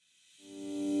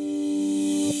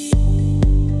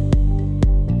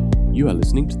You are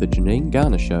listening to The Janine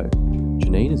Garner Show.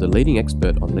 Janine is a leading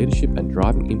expert on leadership and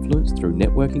driving influence through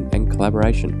networking and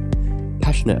collaboration,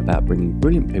 passionate about bringing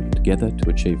brilliant people together to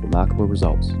achieve remarkable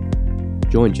results.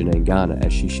 Join Janine Garner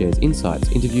as she shares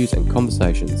insights, interviews and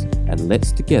conversations, and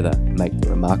let's together make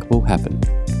the remarkable happen.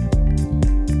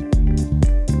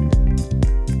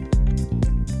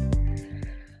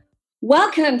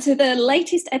 Welcome to the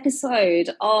latest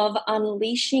episode of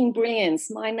Unleashing Brilliance.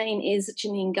 My name is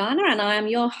Janine Garner and I am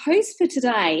your host for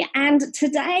today. And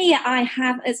today I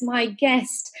have as my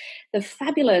guest the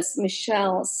fabulous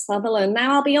Michelle Sutherland.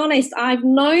 Now, I'll be honest, I've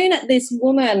known this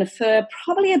woman for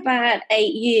probably about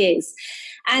 8 years.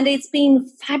 And it's been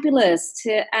fabulous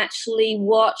to actually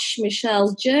watch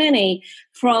Michelle's journey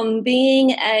from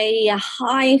being a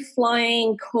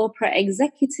high-flying corporate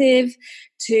executive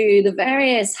to the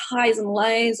various highs and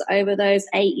lows over those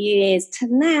 8 years to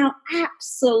now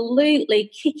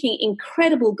absolutely kicking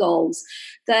incredible goals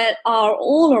that are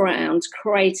all around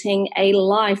creating a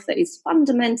life that is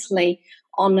fundamentally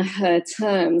on her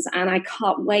terms. And I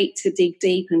can't wait to dig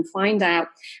deep and find out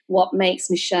what makes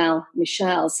Michelle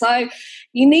Michelle. So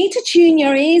you need to tune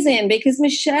your ears in because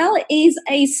Michelle is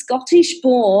a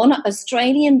Scottish-born,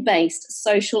 Australian-based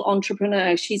social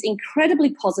entrepreneur. She's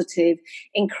incredibly positive,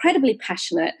 incredibly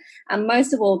passionate, and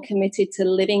most of all committed to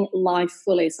living life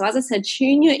fully. So as I said,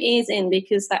 tune your ears in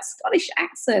because that Scottish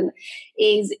accent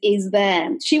is there.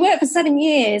 She worked for 7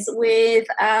 years with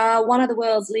one of the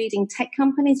world's leading tech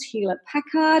companies,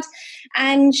 Hewlett-Packard,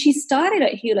 and she started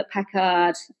at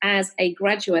Hewlett-Packard as a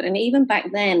graduate and even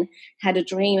back then had a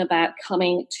dream about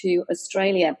coming to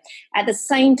Australia. At the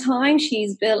same time,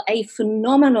 she's built a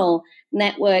phenomenal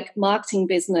network marketing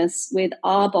business with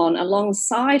Arbonne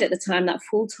alongside at the time that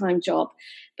full-time job.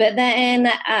 But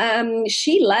then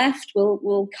she left,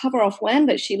 we'll cover off when,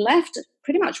 but she left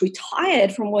pretty much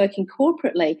retired from working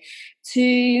corporately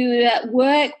to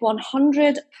work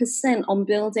 100% on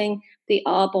building the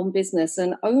Arbonne business.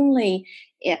 And only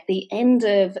at the end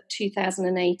of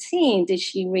 2018 did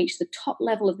she reach the top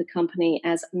level of the company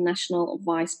as national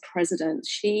vice president.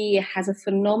 She has a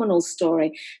phenomenal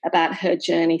story about her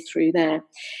journey through there.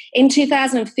 In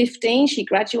 2015, she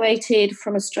graduated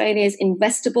from Australia's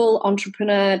Investable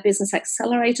Entrepreneur Business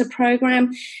Accelerator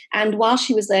program. And while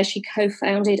she was there, she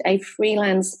co-founded a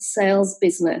freelance sales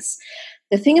business.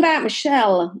 The thing about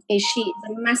Michelle is she is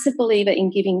a massive believer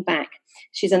in giving back.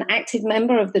 She's an active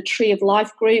member of the Tree of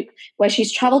Life group, where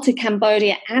she's traveled to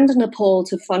Cambodia and Nepal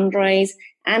to fundraise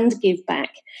and give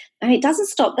back. And it doesn't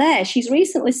stop there. She's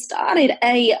recently started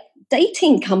a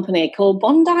dating company called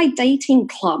Bondi Dating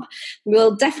Club.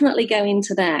 We'll definitely go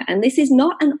into that. And this is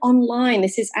not an online,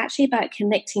 this is actually about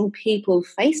connecting people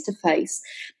face to face,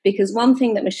 because one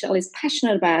thing that Michelle is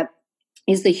passionate about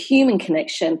is the human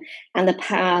connection and the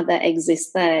power that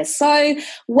exists there. So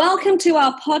welcome to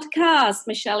our podcast,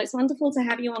 Michelle. It's wonderful to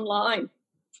have you online.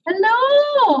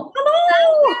 Hello.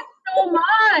 Hello. Thank you so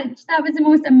much. That was the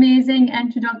most amazing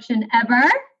introduction ever.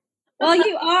 Well,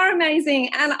 you are amazing.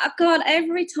 And God,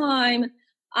 every time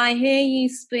I hear you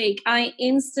speak, I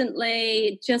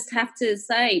instantly just have to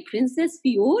say, Princess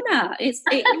Fiona. It is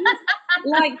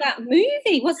like that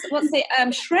movie. What's it?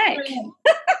 Shrek.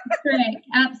 Shrek,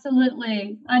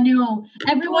 absolutely. I know.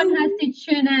 Everyone has to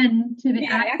tune in to the You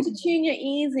have to tune your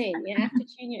ears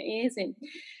in.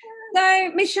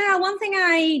 So, Michelle, one thing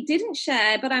I didn't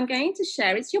share, but I'm going to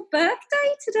share, it's your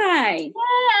birthday today.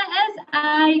 Yeah, it is.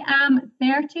 I am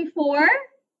 34.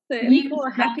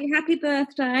 34. Happy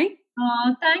birthday.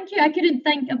 Oh, thank you. I couldn't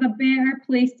think of a better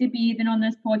place to be than on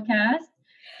this podcast.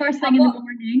 First thing in the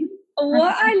morning.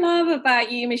 What I love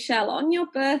about you, Michelle, on your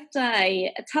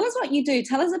birthday, tell us what you do.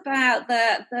 Tell us about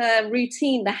the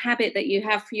routine, the habit that you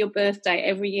have for your birthday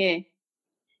every year.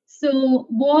 So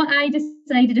what I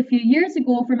decided a few years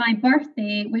ago for my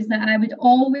birthday was that I would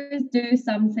always do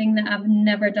something that I've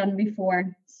never done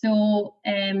before. So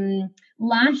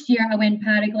last year I went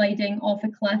paragliding off a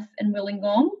cliff in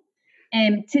Wollongong.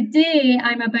 Today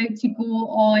I'm about to go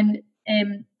on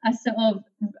a sort of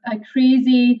a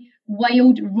crazy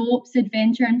wild ropes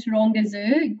adventure in Taronga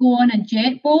Zoo, go on a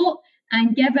jet boat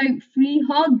and give out free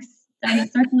hugs down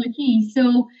at Circular Quay.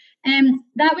 So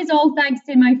that was all thanks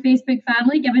to my Facebook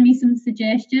family giving me some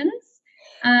suggestions,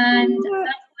 and that's what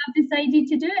I've decided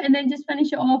to do, and then just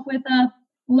finish it off with a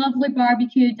lovely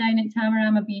barbecue down at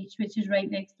Tamarama Beach, which is right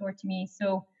next door to me.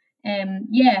 So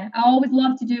I always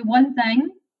love to do one thing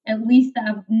at least that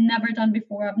I've never done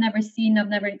before, I've never seen, I've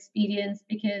never experienced,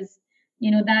 because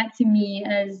that to me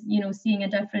is seeing a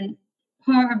different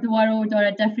part of the world or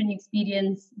a different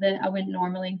experience that I wouldn't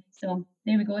normally. So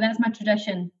there we go, that's my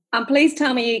tradition. And please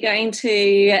tell me you're going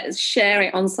to share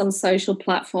it on some social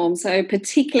platform, so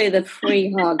particularly the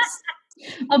free hugs.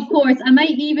 Of course, I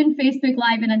might even Facebook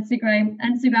Live and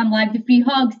Instagram Live the free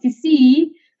hugs to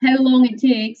see how long it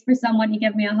takes for someone to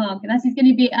give me a hug. This is going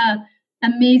to be an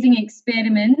amazing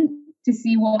experiment to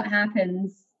see what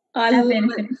happens. I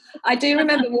love it. I do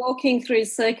remember walking through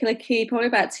Circular Quay probably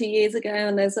about 2 years ago,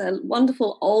 and there's a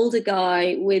wonderful older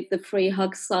guy with the free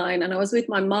hug sign, and I was with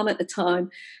my mum at the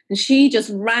time, and she just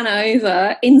ran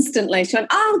over instantly. She went,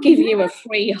 "I'll give you a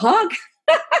free hug."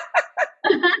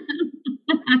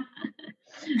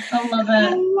 I love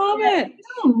it. I love it.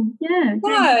 Oh, yeah.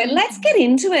 So let's get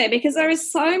into it, because there is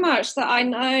so much that I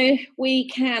know we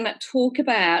can talk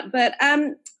about. But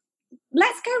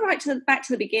let's go back to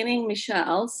the beginning,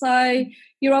 Michelle. So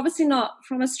you're obviously not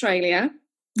from Australia.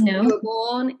 No. You were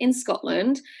born in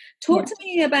Scotland. Talk to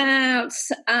me about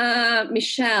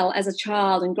Michelle as a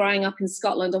child and growing up in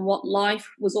Scotland and what life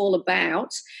was all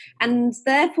about, and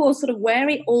therefore sort of where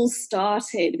it all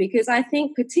started, because I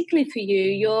think particularly for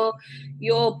you,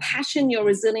 your passion, your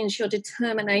resilience, your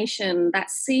determination,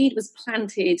 that seed was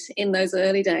planted in those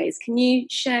early days. Can you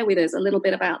share with us a little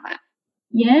bit about that?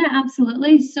 Yeah,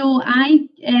 absolutely. So I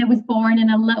was born in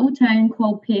a little town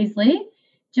called Paisley,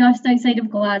 just outside of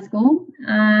Glasgow,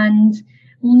 and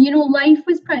life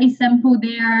was pretty simple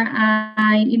there.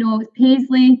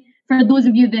 Paisley, for those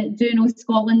of you that do know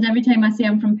Scotland, every time I say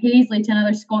I'm from Paisley to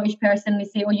another Scottish person, they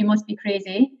say, "Oh, you must be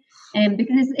crazy,"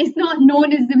 because it's not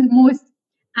known as the most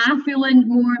affluent,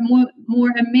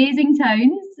 more amazing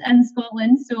towns in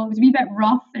Scotland. So it was a wee bit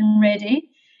rough and ready.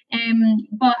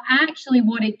 But actually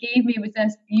what it gave me was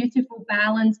this beautiful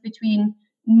balance between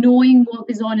knowing what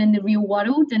goes on in the real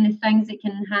world and the things that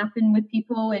can happen with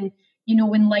people, and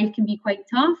when life can be quite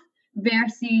tough,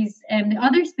 versus the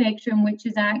other spectrum, which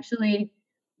is actually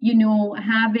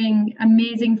having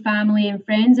amazing family and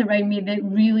friends around me that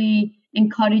really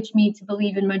encouraged me to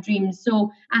believe in my dreams.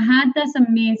 So I had this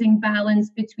amazing balance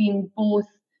between both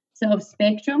sort of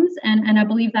spectrums, and I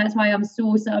believe that's why I'm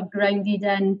so sort of grounded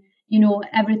in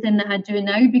everything that I do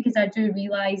now, because I do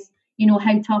realize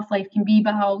how tough life can be,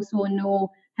 but I also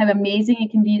know how amazing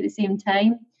it can be at the same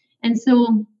time. And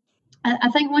so I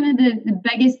think one of the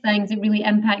biggest things that really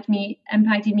impacted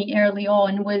me early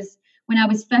on was when I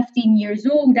was 15 years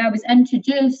old. I was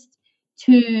introduced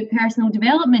to personal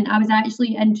development. I was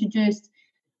actually introduced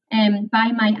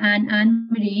by my aunt Anne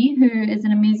Marie, who is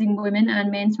an amazing woman and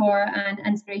mentor and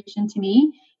inspiration to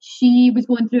me. She was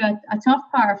going through a tough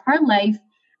part of her life,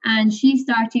 and she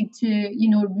started to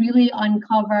really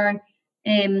uncover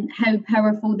how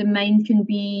powerful the mind can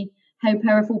be, how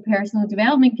powerful personal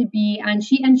development could be. And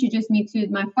she introduced me to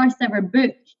my first ever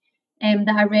book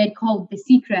that I read, called The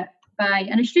Secret, by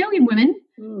an Australian woman,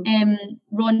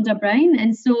 Rhonda Brown.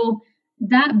 And so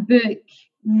that book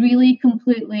really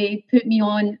completely put me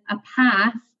on a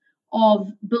path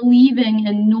of believing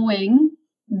and knowing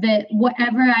that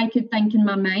whatever I could think in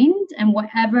my mind and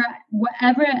whatever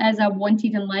it is I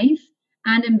wanted in life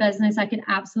and in business, I could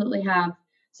absolutely have.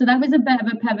 So that was a bit of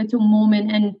a pivotal moment.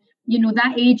 And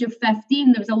that age of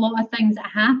 15, there was a lot of things that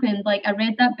happened. Like, I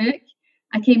read that book,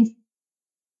 I came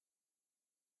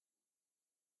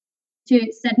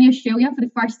to Sydney, Australia for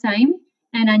the first time,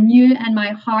 and I knew in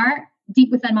my heart,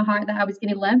 deep within my heart, that I was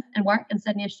going to live and work in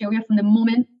Sydney, Australia from the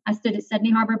moment I stood at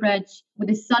Sydney Harbour Bridge with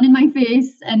the sun in my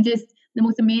face and just the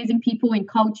most amazing people and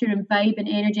culture and vibe and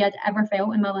energy I'd ever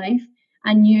felt in my life.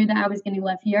 I knew that I was going to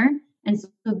live here. And so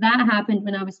that happened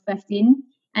when I was 15.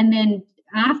 And then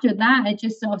after that, it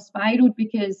just sort of spiraled,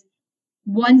 because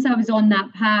once I was on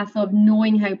that path of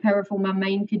knowing how powerful my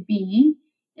mind could be,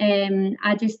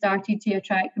 I just started to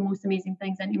attract the most amazing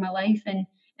things into my life. And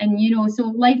so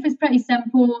life is pretty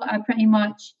simple. I pretty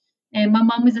much, my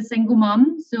mum was a single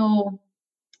mum. So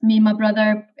me and my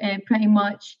brother pretty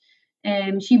much,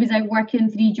 she was out working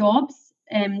 3 jobs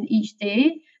each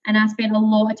day. And I spent a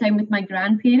lot of time with my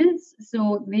grandparents.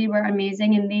 So they were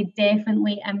amazing, and they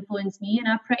definitely influenced me. And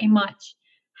I pretty much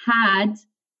had,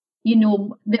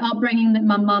 the upbringing that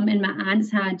my mum and my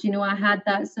aunts had. I had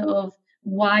that sort of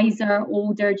wiser,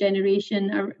 older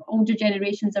generations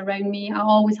around me. I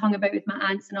always hung about with my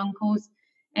aunts and uncles.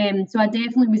 So I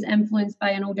definitely was influenced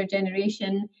by an older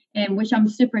generation, which I'm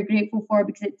super grateful for,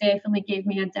 because it definitely gave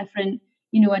me a different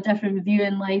view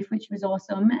in life, which was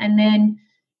awesome. And then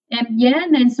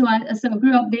so I sort of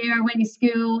grew up there. I went to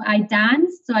school. I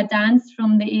danced. So I danced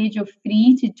from the age of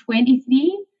 3 to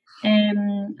 23.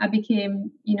 I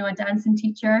became, a dancing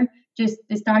teacher. Just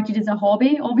it started as a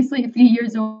hobby, obviously at 3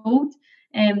 years old.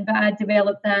 But I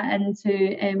developed that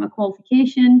into a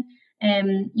qualification.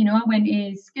 I went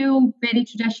to school, very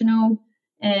traditional,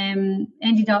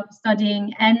 ended up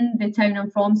studying in the town I'm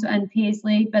from, so in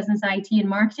Paisley, business, IT and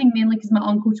marketing, mainly because my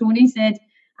uncle Tony said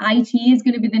IT is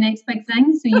going to be the next big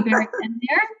thing, so you better get in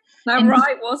there. How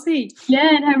right was he?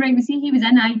 Yeah, and how right was he? He was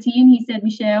in IT and he said,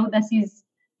 Michelle, this is,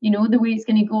 the way it's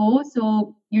going to go.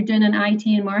 So you're doing an IT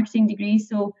and marketing degree.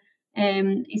 So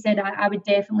he said, I would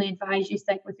definitely advise you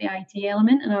stick with the IT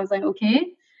element. And I was like,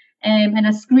 okay. And I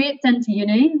scraped into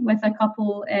uni with a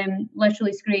couple,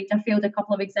 literally scraped. I failed a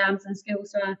couple of exams in school.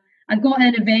 So I got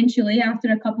in eventually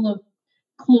after a couple of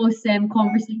close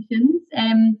conversations.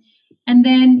 And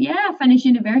then, I finished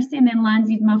university and then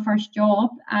landed my first job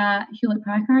at Hewlett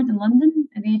Packard in London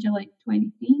at the age of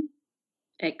 23.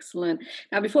 Excellent.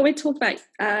 Now, before we talk about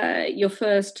your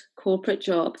first corporate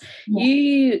job,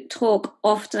 you talk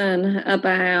often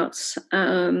about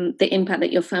the impact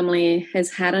that your family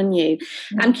has had on you.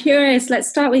 I'm curious, let's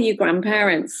start with your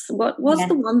grandparents. What's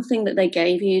the one thing that they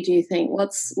gave you, do you think?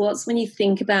 What's when you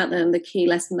think about them, the key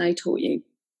lesson they taught you?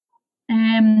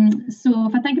 So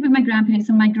if I think about my grandparents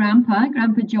and my Grandpa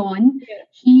John,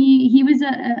 he was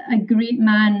a great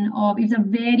man. He was a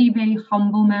very, very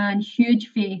humble man, huge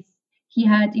faith. He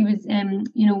was,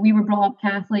 we were brought up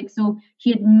Catholic, so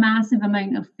he had massive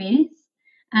amount of faith.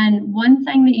 And one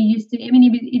thing that he used to,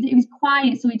 he was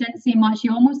quiet, so he didn't say much. He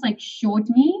almost showed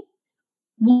me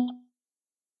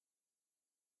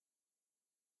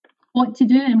what to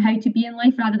do and how to be in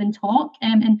life rather than talk.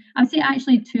 And I would say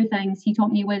actually two things he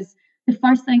taught me was, the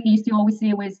first thing he used to always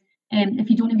say was, if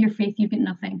you don't have your faith, you've got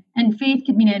nothing. And faith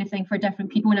could mean anything for different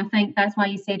people. And I think that's why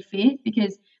he said faith,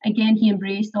 because again, he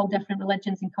embraced all different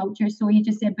religions and cultures. So he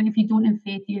just said, but if you don't have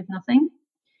faith, you have nothing.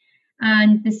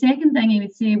 And the second thing he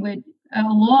would say would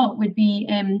be,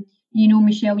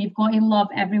 Michelle, you've got to love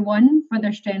everyone for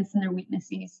their strengths and their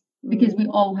weaknesses, because we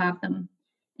all have them.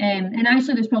 And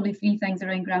actually, there's probably three things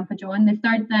around Grandpa John. The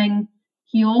third thing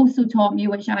he also taught me,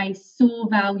 which I so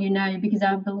value now, because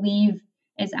I believe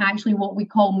is actually what we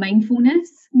call mindfulness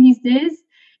these days.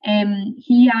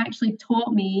 He actually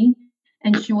taught me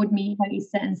and showed me how to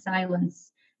sit in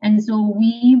silence. And so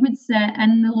we would sit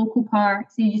in the local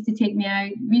parks. He used to take me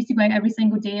out. We used to go out every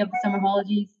single day of the summer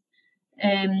holidays.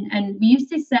 And we used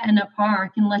to sit in a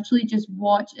park and literally just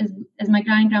watch, as my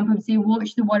grandpa would say,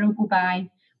 watch the world go by.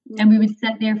 And we would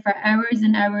sit there for hours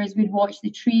and hours. We'd watch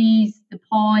the trees, the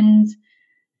pond,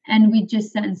 and we'd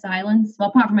just sit in silence. Well,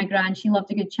 apart from my gran, she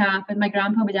loved a good chat, but my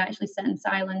grandpa would actually sit in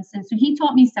silence. And so he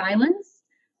taught me silence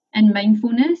and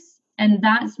mindfulness, and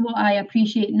that's what I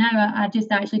appreciate now. I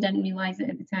just actually didn't realise it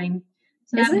at the time.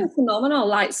 So isn't it phenomenal?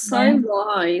 Wise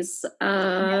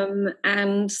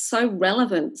and so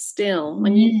relevant still.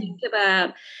 When you think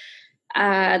about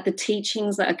the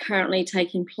teachings that are currently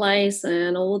taking place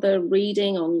and all the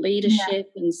reading on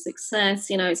leadership and success,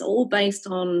 it's all based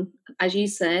on, as you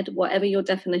said, whatever your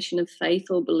definition of faith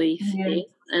or belief is.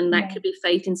 And that could be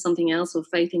faith in something else or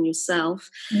faith in yourself.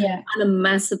 I'm a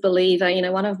massive believer.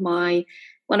 One of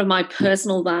my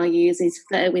personal values is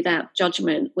fair without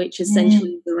judgment, which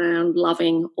essentially is around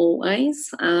loving always,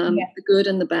 the good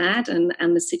and the bad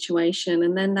and the situation.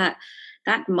 And then that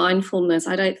mindfulness,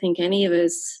 I don't think any of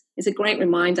us, is a great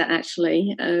reminder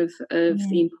actually of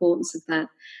the importance of that.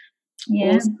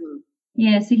 Awesome.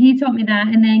 So he taught me that.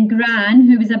 And then Gran,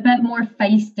 who was a bit more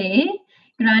feisty,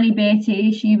 Granny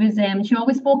Betty, she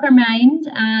always spoke her mind,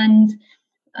 and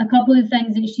a couple of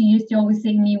things that she used to always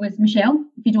say to me was, Michelle,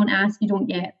 if you don't ask, you don't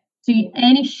get. So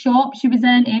any shop she was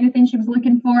in, anything she was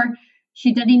looking for,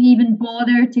 she didn't even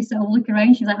bother to sort of look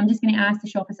around. She was like, I'm just going to ask the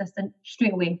shop assistant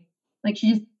straight away.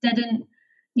 She just didn't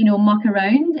muck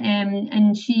around.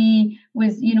 And she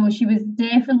was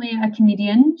definitely a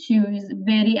comedian. She was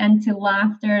very into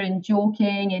laughter and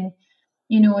joking, and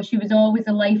she was always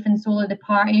the life and soul of the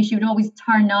party. She would always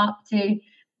turn up to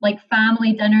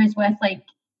family dinners with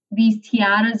these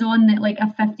tiaras on that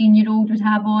a 15-year-old would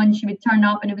have on. She would turn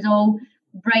up and it was all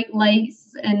bright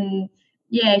lights, and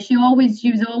she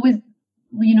was always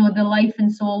the life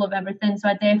and soul of everything. So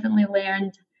I definitely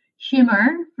learned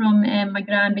humour from my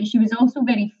gran, but she was also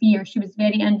very fierce. She was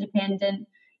very independent.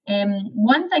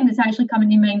 One thing that's actually coming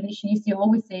to mind that she used to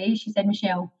always say, she said,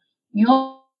 Michelle, you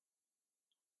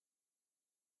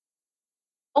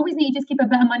always need to just keep a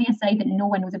bit of money aside that no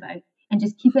one knows about, and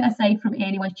just keep it aside from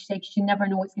anyone. She said, you never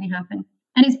know what's going to happen.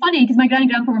 And it's funny because my gran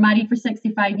and grandpa were married for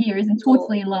 65 years and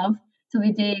totally in love till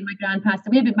the day my gran passed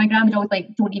away, but my gran would always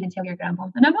don't even tell your grandpa.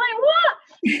 And I'm like, what?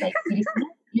 Seriously?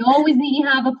 You always need to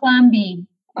have a plan B.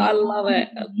 I love it.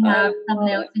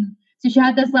 So she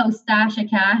had this little stash of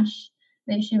cash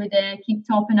that she would keep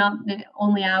topping up that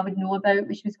only I would know about,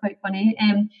 which was quite funny.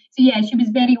 She was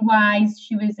very wise.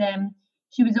 She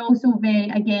was also very,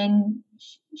 again,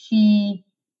 she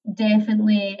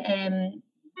definitely,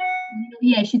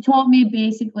 yeah, she taught me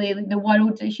basically like the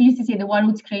world. She used to say the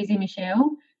world's crazy,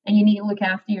 Michelle, and you need to look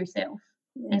after yourself.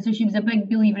 Yeah. And so she was a big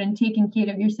believer in taking care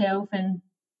of yourself and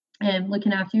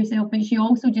looking after yourself. But she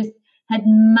also just had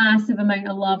massive amount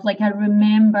of love. Like I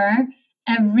remember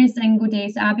every single day.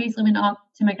 So I basically went up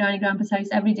to my granny grandpa's house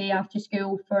every day after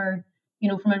school for,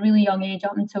 from a really young age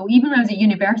up until even when I was at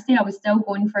university, I was still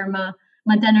going for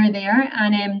my dinner there.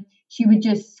 And she would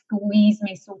just squeeze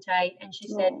me so tight. And she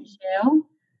said, Michelle,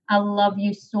 I love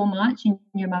you so much and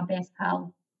you're my best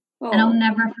pal. And I'll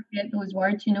never forget those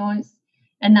words, it's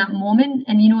in that moment.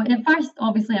 And, at first,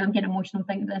 obviously, I'm getting emotional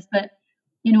thinking of this, but,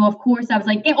 of course, I was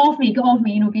like, get off me,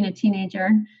 being a teenager.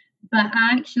 But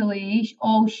actually,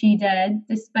 all she did,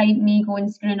 despite me going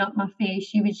screwing up my face,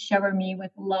 she would shower me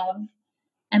with love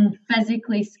and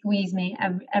physically squeeze me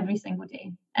every single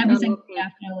day, every single day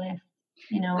after I left.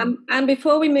 And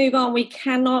before we move on, we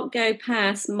cannot go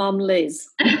past Mum Liz.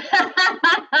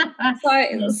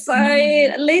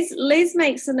 So Liz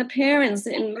makes an appearance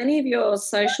in many of your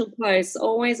social posts,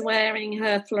 always wearing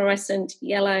her fluorescent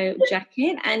yellow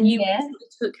jacket, and you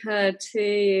took her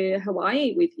to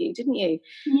Hawaii with you, didn't you?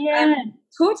 Yeah.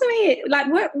 Talk to me, like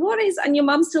what is, and your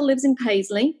mum still lives in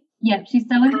Paisley? Yep, she's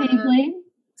still in Paisley.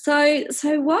 So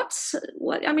what?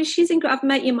 I mean, I've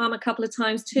met your mum a couple of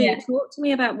times too. Yeah. Talk to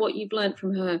me about what you've learned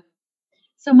from her.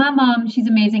 So my mum, she's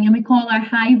amazing, and we call her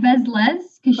High Vis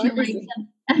Liz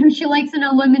because she likes an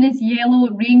luminous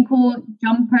yellow raincoat,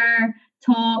 jumper,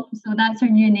 top. So that's her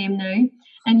new name now.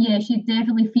 And yeah, she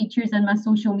definitely features in my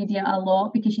social media a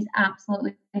lot because she's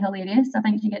absolutely hilarious. I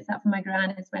think she gets that from my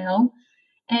gran as well.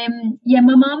 My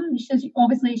mum, she was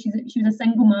a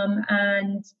single mum,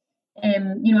 and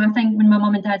I think when my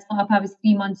mum and dad split up, I was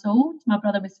 3 months old. My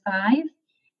brother was 5.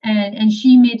 And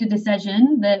she made a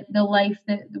decision that the life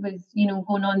that was,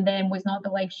 going on then was not the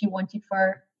life she wanted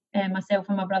for myself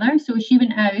and my brother. So she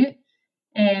went out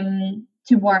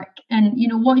to work. And,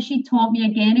 what she taught me,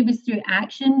 again, it was through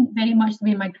action, very much the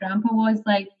way my grandpa was.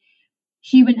 Like,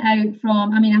 she went out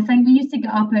I think we used to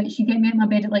get up she'd get me out of my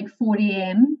bed at like 4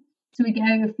 a.m. So we get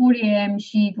out at 4 a.m.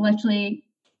 She'd literally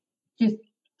just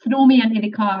throw me into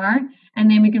the car, and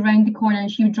then we go round the corner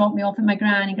and she would drop me off at my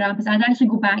gran and grandpa's. I'd actually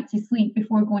go back to sleep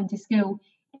before going to school.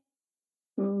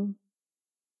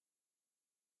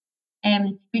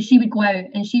 But she would go out,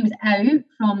 and she was out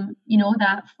from,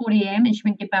 that 4 a.m. and she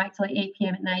wouldn't get back till like 8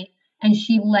 p.m. at night. And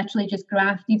she literally just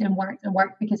grafted and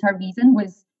worked because her reason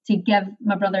was to give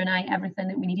my brother and I everything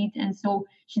that we needed. And so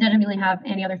she didn't really have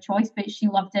any other choice, but she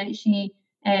loved it. She,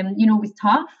 it was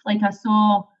tough. Like I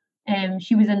saw,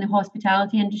 she was in the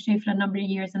hospitality industry for a number of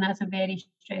years, and that's a very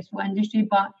stressful industry,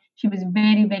 but she was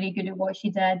very, very good at what she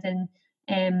did. And,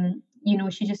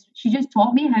 she just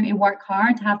taught me how to work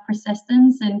hard, have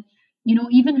persistence, and,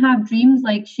 even have dreams.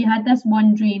 Like she had this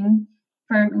one dream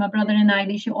for my brother and I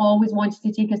that she always wanted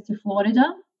to take us to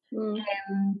Florida,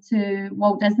 to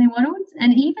Walt Disney World.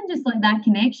 And even just like that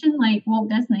connection, like Walt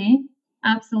Disney,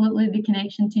 absolutely the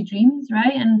connection to dreams,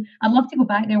 right? And I'd love to go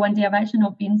back there one day. I've actually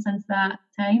not been since that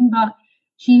time, but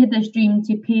she had this dream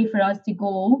to pay for us to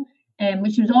go,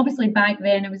 which was obviously back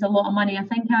then, it was a lot of money. I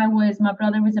think my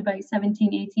brother was about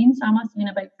 17, 18, so I must have been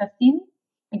about 15,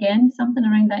 again, something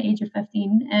around that age of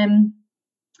 15.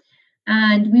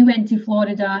 And we went to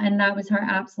Florida, and that was her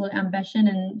absolute ambition,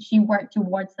 and she worked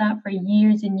towards that for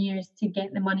years and years to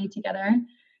get the money together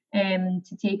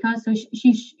to take us. So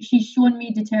she's shown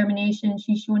me determination.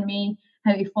 She's shown me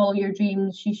how to follow your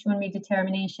dreams. She's shown me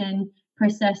determination,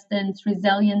 persistence,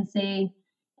 resiliency,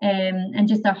 and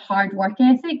just a hard work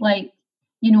ethic. Like,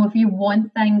 if you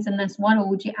want things in this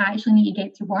world, you actually need to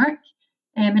get to work.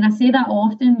 And I say that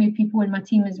often with people in my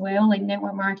team as well, like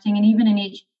network marketing and even in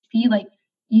HP. Like,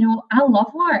 I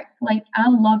love work. Like, I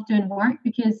love doing work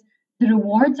because the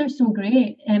rewards are so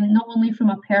great, not only from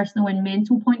a personal and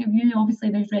mental point of view. Obviously,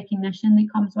 there's recognition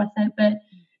that comes with it, but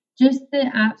just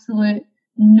the absolute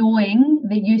knowing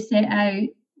that you set out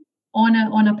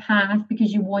on a path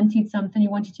because you wanted something, you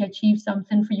wanted to achieve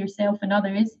something for yourself and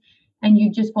others, and you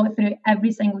just got through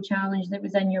every single challenge that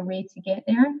was in your way to get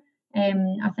there,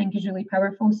 I think is really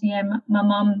powerful. So yeah, my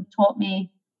mum taught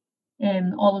me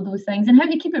all of those things and how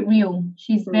to keep it real.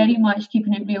 She's very much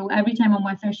keeping it real. Every time I'm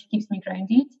with her, she keeps me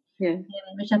grounded,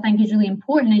 which I think is really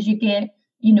important as you get,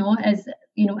 as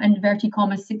inverted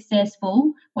commas,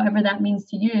 successful, whatever that means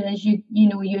to you. As you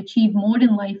achieve more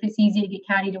in life, it's easy to get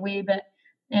carried away, but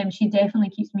she definitely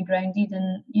keeps me grounded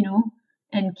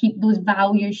and keep those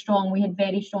values strong. We had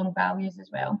very strong values as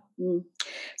well.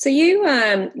 So you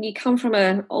come from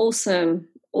an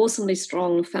awesomely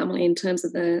strong family in terms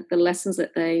of the lessons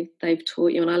that they've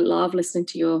taught you, and I love listening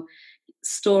to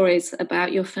stories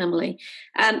about your family.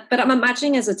 But I'm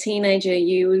imagining as a teenager,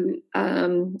 you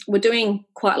were doing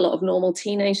quite a lot of normal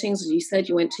teenage things. As you said,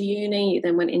 you went to uni, you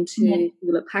then went into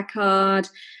Hewlett Packard,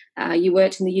 you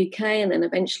worked in the UK, and then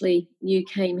eventually you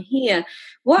came here.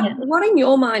 What in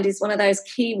your mind is one of those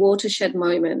key watershed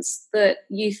moments that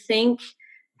you think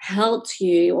helped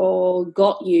you or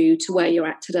got you to where you're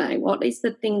at today? What is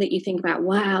the thing that you think about,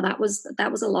 wow, that was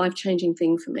a life-changing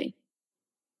thing for me?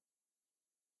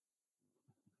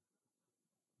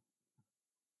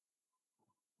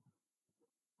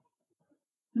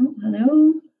 Oh,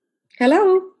 hello.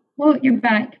 Hello. Oh, you're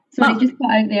back. Sorry, just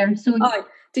got out there. So,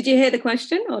 did you hear the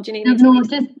question, or do you need me to? No,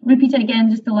 just repeat it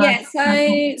again, just the last.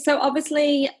 Yeah. So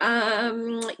obviously,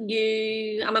 I'm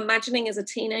imagining as a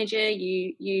teenager,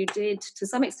 you did to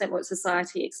some extent what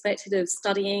society expected of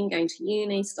studying, going to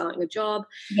uni, starting a job.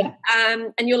 Yeah.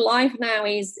 And your life now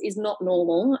is not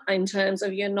normal in terms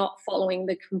of you're not following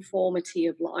the conformity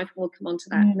of life. We'll come on to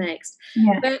that next.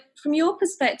 Yeah. But from your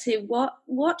perspective,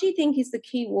 what do you think is the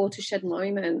key watershed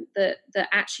moment that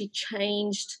actually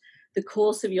changed the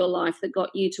course of your life that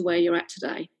got you to where you're at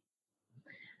today?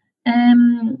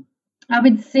 I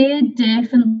would say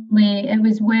definitely it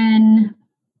was when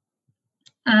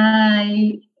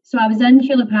I was in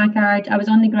Hewlett Packard. I was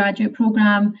on the graduate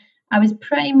program. I was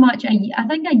pretty much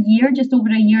just over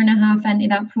a year and a half into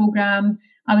that program.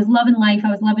 I was loving life.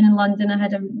 I was living in London. I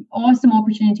had awesome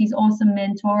opportunities, awesome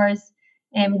mentors,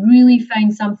 and really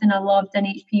found something I loved in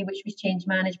HP, which was change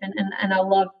management, and I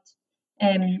loved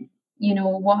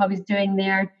what I was doing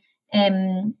there.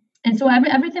 And so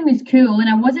everything was cool, and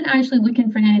I wasn't actually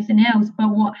looking for anything else. But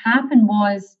what happened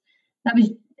was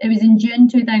it was in June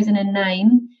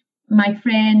 2009. My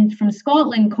friend from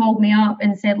Scotland called me up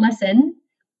and said, "Listen,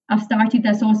 I've started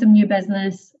this awesome new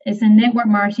business. It's in network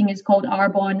marketing. It's called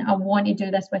Arbonne. I want to do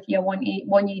this with you. I want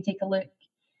you to take a look."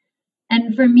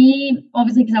 And for me,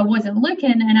 obviously, because I wasn't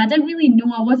looking and I didn't really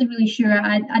know, I wasn't really sure.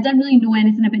 I didn't really know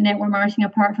anything about network marketing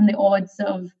apart from the odds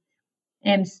of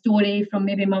story from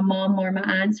maybe my mum or my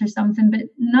aunts or something, but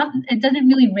it didn't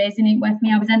really resonate with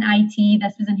me. I was in IT,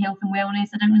 this was in health and wellness.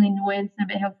 I didn't really know anything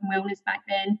about health and wellness back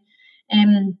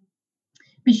then.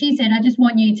 But she said, "I just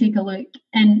want you to take a look."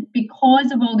 And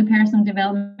because of all the personal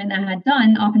development I had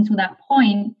done up until that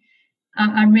point,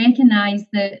 I recognised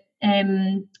that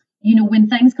when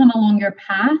things come along your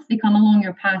path, they come along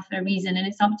your path for a reason, and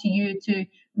it's up to you to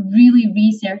really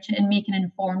research it and make an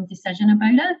informed decision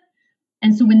about it.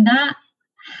 And so when that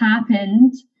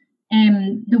happened,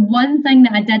 the one thing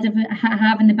that I did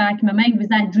have in the back of my mind was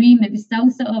that dream. It was still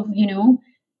sort of,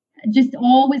 just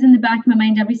always in the back of my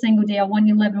mind every single day. I want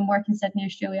to live and work in Sydney,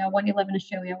 Australia. I want to live in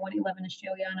Australia. I want to live in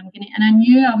Australia, and I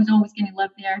knew I was always going to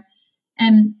live there.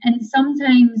 And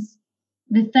sometimes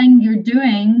the thing you're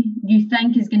doing, you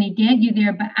think is going to get you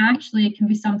there, but actually it can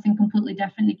be something completely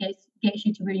different that gets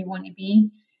you to where you want to be.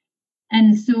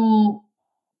 And so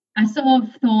I sort of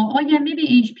thought, oh yeah, maybe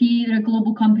HP, they're a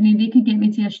global company, they could get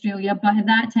me to Australia. But at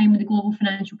that time with the global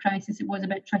financial crisis, it was a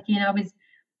bit tricky, and I was,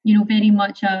 very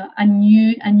much a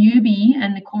newbie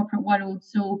in the corporate world.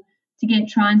 So to get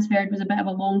transferred was a bit of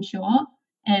a long shot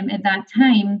at that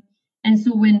time. And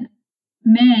so when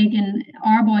Meg and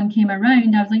Arbonne came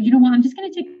around, I was like, you know what, I'm just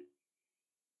going to take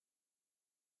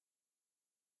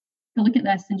a look at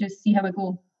this and just see how it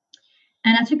goes.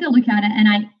 And I took a look at it and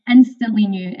I instantly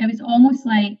knew. It was almost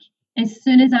like as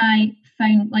soon as I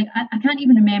found, I can't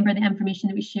even remember the information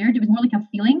that was shared. It was more like a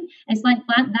feeling. It's like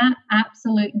that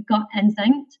absolute gut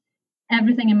instinct.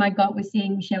 Everything in my gut was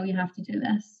saying, "Michelle, you have to do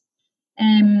this."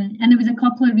 And there was a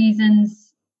couple of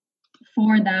reasons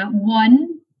for that.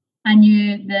 One, I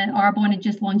knew that Arbonne had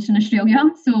just launched in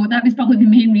Australia. So that was probably the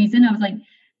main reason. I was like, do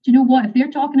you know what? If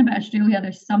they're talking about Australia,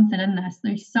 there's something in this.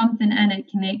 There's something in it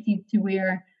connected to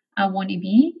where I want to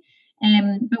be.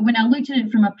 But when I looked at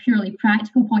it from a purely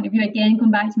practical point of view, again, going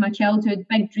back to my childhood,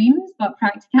 big dreams, but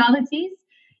practicalities,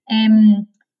 and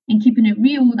keeping it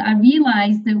real, I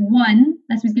realised that one,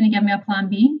 this was going to give me a plan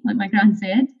B, like my gran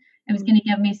said. It was going to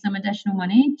give me some additional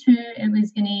money. Two, it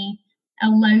was going to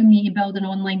allow me to build an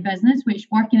online business, which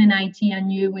working in IT I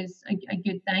knew was a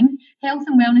good thing. Health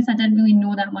and wellness I didn't really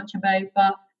know that much about,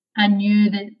 but I knew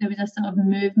that there was a sort of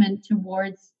movement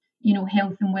towards,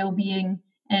 health and well-being.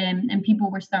 And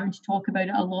people were starting to talk about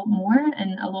it a lot more,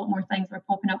 and a lot more things were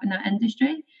popping up in that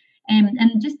industry.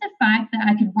 And just the fact that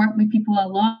I could work with people I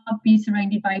love, be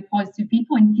surrounded by positive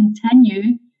people, and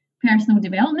continue personal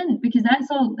development, because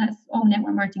that's all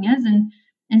network marketing is.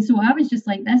 And so I was just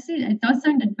like, it does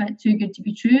sound a bit too good to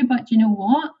be true, but you know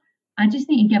what? I just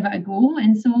need to give it a go.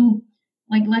 And so,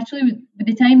 literally, by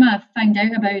the time I found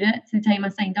out about it to the time I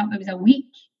signed up, it was a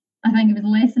week. I think it was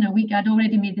less than a week. I'd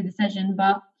already made the decision,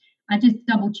 but I just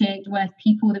double checked with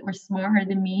people that were smarter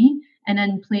than me and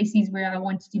in places where I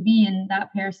wanted to be. And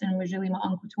that person was really my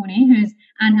Uncle Tony, who's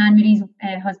Anne-Marie's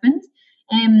husband.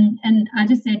 And I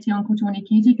just said to Uncle Tony,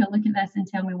 can you take a look at this and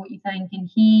tell me what you think? And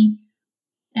he,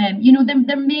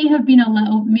 there may have been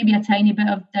maybe a tiny bit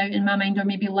of doubt in my mind, or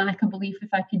maybe lack of belief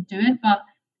if I could do it, but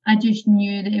I just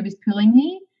knew that it was pulling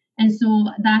me. And so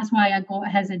that's why I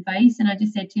got his advice. And I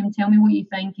just said to him, tell me what you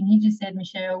think. And he just said,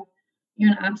 Michelle,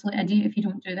 you're an absolute idiot if you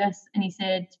don't do this. And he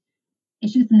said,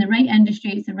 it's just in the right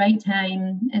industry, it's the right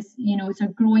time, it's a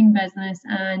growing business,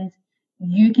 and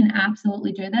you can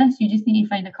absolutely do this. You just need to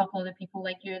find a couple other people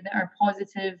like you that are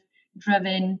positive,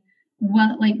 driven,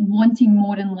 wanting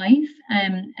more in life,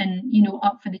 and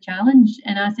up for the challenge.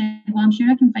 And I said, well, I'm sure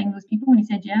I can find those people. And he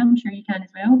said, yeah, I'm sure you can as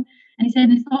well. And he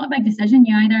said, it's not a big decision.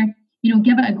 You either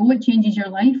give it a go, it changes your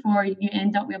life, or you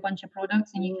end up with a bunch of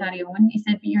products and you carry on. He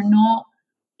said, but you're not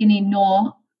going to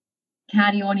not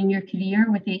carry on in your career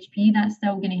with HP. That's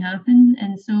still going to happen.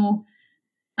 And so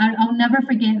I'll never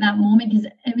forget that moment, because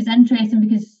it was interesting,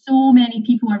 because so many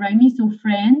people around me, so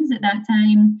friends at that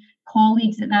time,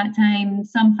 colleagues at that time,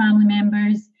 some family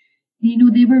members,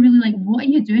 they were really like, what are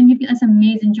you doing? You've got this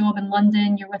amazing job in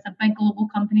London, you're with a big global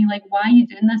company, like, why are you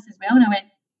doing this as well? And I went,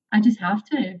 I just have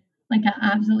to. Like, I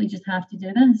absolutely just have to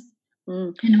do this.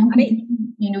 And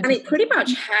it pretty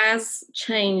much has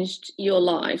changed your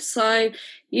life. So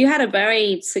you had a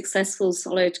very successful,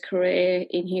 solid career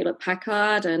in Hewlett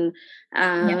Packard, and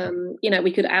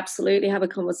we could absolutely have a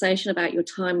conversation about your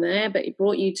time there, but it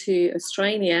brought you to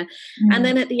Australia. And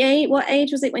then what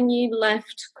age was it when you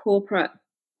left corporate?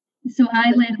 So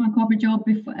I left my corporate job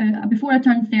before I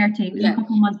turned 30. It was a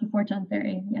couple of months before I turned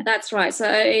 30. Yeah. That's right.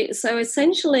 So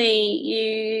essentially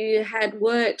you had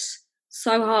worked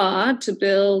so hard to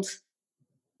build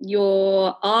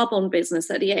your Arbonne business.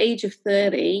 At the age of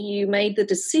 30, you made the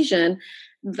decision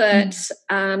that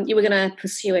you were going to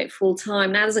pursue it full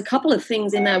time. Now, there's a couple of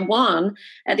things in there. One,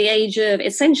 at the age of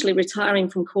essentially retiring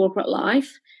from corporate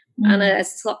life, and a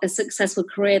successful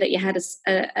career that you had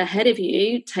ahead of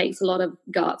you takes a lot of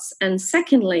guts. And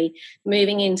secondly,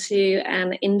 moving into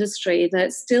an industry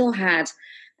that still had,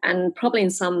 and probably in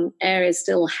some areas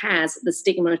still has, the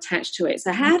stigma attached to it.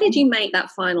 So how did you make that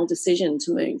final decision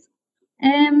to move?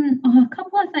 A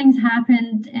couple of things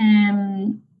happened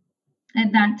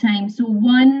at that time. So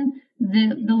one,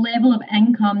 the level of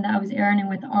income that I was earning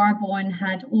with Arbonne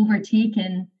had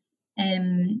overtaken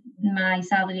my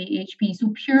salary at HP.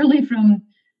 So purely from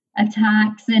a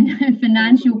tax and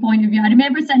financial point of view, I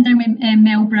remember sitting down with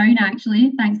Mel Brown,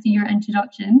 actually, thanks to your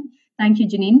introduction. Thank you,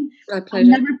 Janine. My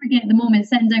pleasure. I'll never forget the moment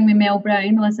sitting down with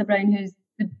Melissa Brown, who's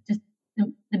just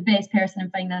the best person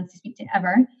in finance to speak to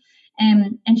ever.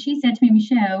 And she said to me,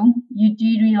 Michelle, you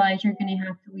do realise you're going to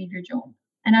have to leave your job.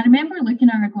 And I remember looking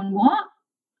at her going, what?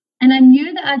 And I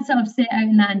knew that I'd sort of set out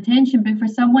in that intention, but for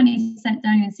someone to sit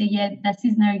down and say, yeah, this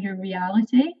is now your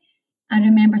reality, I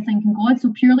remember thinking, God,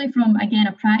 so purely from, again,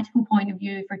 a practical point of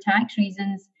view, for tax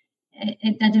reasons,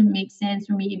 it didn't make sense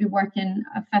for me to be working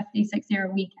a 50,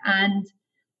 60-hour week and,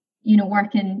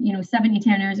 working, 70,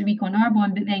 10 hours a week on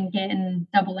Arbonne, but then getting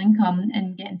double income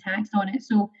and getting taxed on it.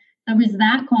 So there was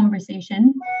that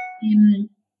conversation.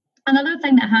 Another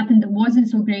thing that happened that wasn't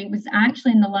so great was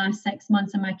actually in the last 6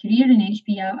 months of my career in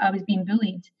HP, I was being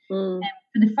bullied. For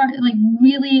the first,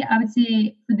 really, I would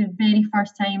say for the very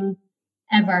first time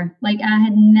ever. I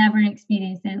had never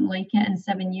experienced anything like it in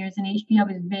 7 years in HP. I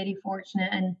was very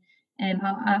fortunate, and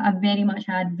I very much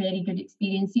had very good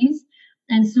experiences.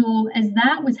 And so as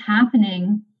that was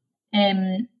happening,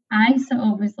 I sort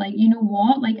of was like, you know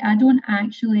what, I don't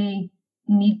actually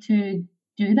need to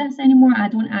do this anymore. I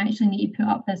don't actually need to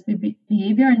put up this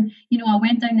behavior. And I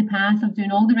went down the path of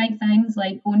doing all the right things,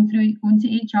 like going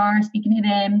to HR, speaking to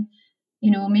them,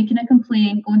 making a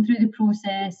complaint, going through the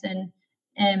process.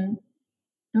 And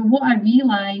what I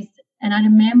realized, and I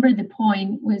remember the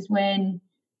point, was when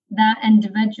that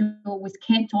individual was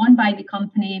kept on by the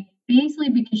company basically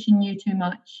because she knew too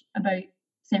much about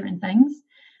certain things,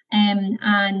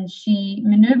 and she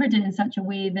maneuvered it in such a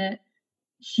way that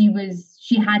she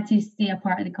had to stay a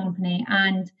part of the company,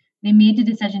 and they made the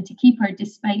decision to keep her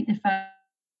despite the fact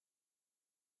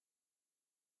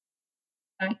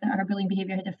that her bullying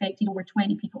behaviour had affected over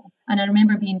 20 people. And I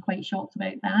remember being quite shocked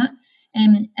about that.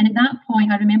 And at that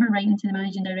point, I remember writing to the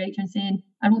managing director and saying,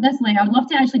 I wrote this letter. I would love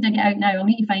to actually dig it out now. I'll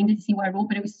need to find it to see what I wrote,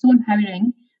 but it was so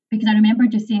empowering, because I remember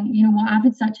just saying, you know what, I've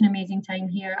had such an amazing time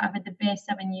here. I've had the best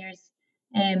 7 years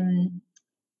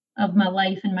of my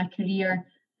life and my career,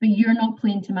 but you're not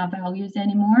playing to my values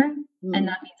anymore, and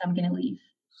that means I'm going to leave.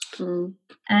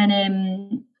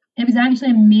 And it was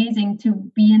actually amazing to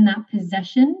be in that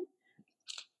position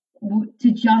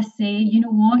to just say, you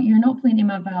know what, you're not playing to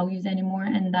my values anymore,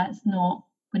 and that's not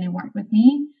going to work with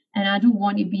me. And I don't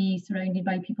want to be surrounded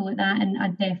by people like that. And I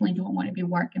definitely don't want to be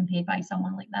worked and paid by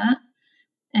someone like that.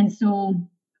 And so,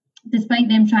 despite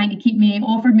them trying to keep me,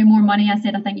 offered me more money, I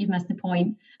said, I think you've missed the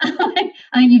point. I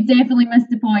think you've definitely missed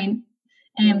the point.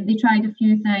 They tried a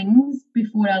few things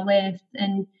before I left.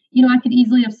 And, you know, I could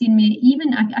easily have seen me,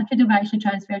 even I could have actually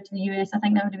transferred to the US. I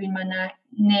think that would have been my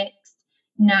next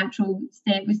natural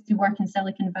step, was to work in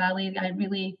Silicon Valley. And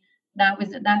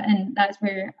that's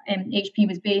where HP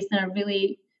was based, and I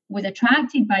really was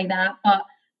attracted by that. But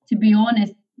to be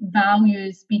honest,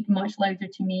 values speak much louder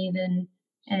to me than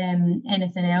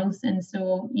anything else. And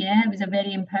so, yeah, it was a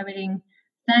very empowering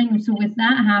thing. So with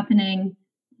that happening,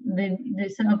 the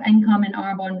sort of income in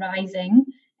Arbonne rising,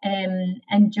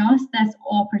 and just this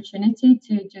opportunity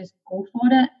to just go for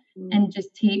it and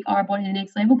just take Arbonne to the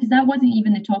next level, because that wasn't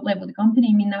even the top level of the company.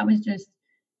 I mean, that was just,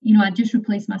 you know, I just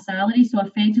replaced my salary, so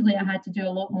effectively I had to do a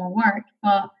lot more work,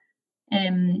 but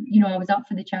you know, I was up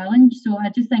for the challenge. So I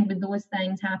just think with those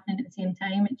things happening at the same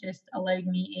time, it just allowed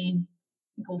me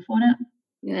to go for it.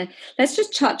 Yeah, let's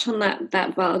just touch on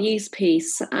that values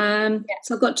piece. So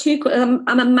I've got two.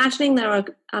 I'm imagining there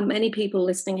are many people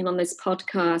listening in on this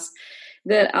podcast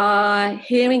that are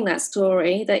hearing that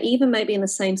story, that even maybe in the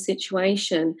same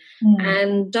situation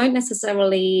and don't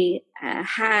necessarily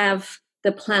have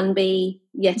the plan B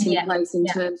yet in place in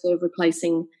terms of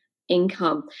replacing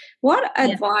income. What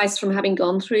advice, from having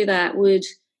gone through that, would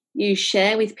you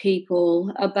share with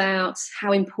people about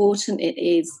how important it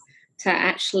is to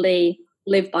actually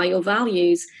live by your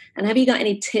values? And have you got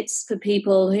any tips for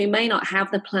people who may not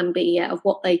have the plan B yet of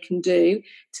what they can do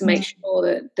to make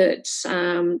sure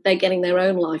that they're getting their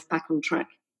own life back on track?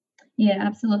 Yeah,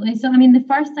 absolutely. So, I mean, the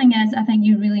first thing is, I think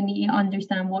you really need to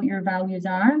understand what your values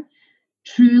are,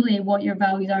 truly what your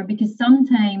values are, because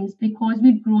sometimes, because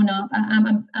we've grown up,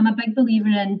 I'm a big believer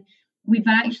in, we've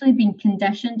actually been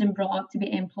conditioned and brought up to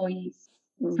be employees.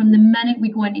 From the minute we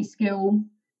go into school,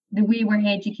 the way we're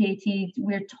educated,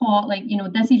 we're taught, like, you know,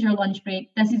 this is your lunch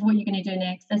break, this is what you're going to do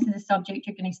next, this is the subject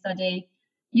you're going to study.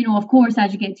 You know, of course,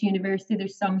 as you get to university,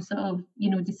 there's some sort of, you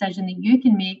know, decision that you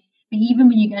can make. But even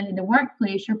when you get into the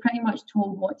workplace, you're pretty much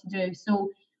told what to do. So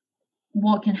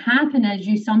what can happen is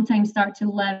you sometimes start to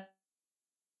live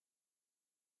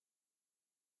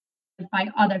by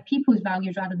other people's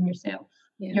values rather than yourself.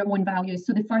 Your own values.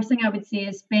 So the first thing I would say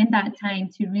is spend that time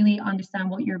to really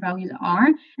understand what your values are.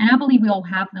 And I believe we all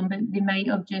have them, but they might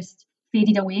have just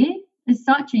faded away as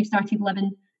such. You've started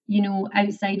living, you know,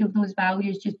 outside of those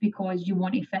values just because you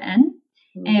want to fit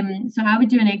in. So I would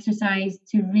do an exercise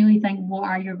to really think, what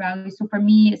are your values? So for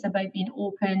me, it's about being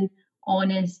open,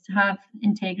 honest, have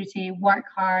integrity, work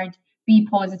hard, be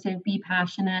positive, be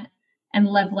passionate, and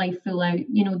live life full out.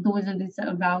 You know, those are the sort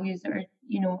of values that are,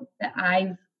 you know, that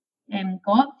I've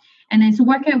got. And then so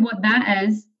work out what that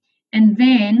is, and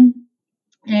then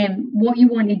what you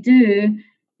want to do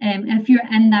if you're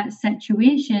in that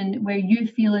situation where you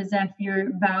feel as if your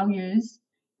values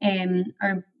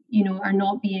are, you know, are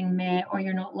not being met, or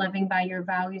you're not living by your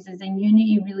values, is then you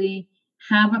need to really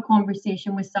have a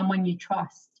conversation with someone you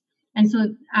trust. And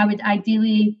so I would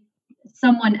ideally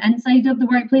someone inside of the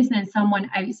workplace and then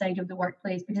someone outside of the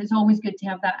workplace, because it's always good to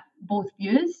have that both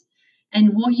views.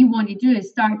 And what you want to do is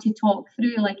start to talk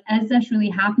through, like, is this really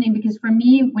happening? Because for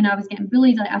me, when I was getting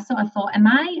bullied, like, I sort of thought, am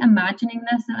I imagining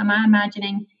this? Am I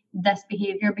imagining this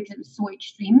behavior because it was so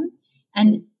extreme?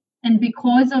 And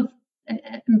because of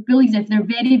bullies, if they're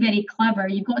very, very clever,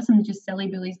 you've got some just silly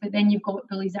bullies, but then you've got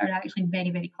bullies that are actually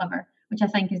very, very clever, which I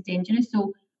think is dangerous.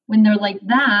 So when they're like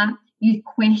that, you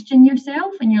question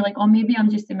yourself and you're like, oh, maybe I'm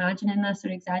just imagining this or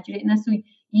exaggerating this. So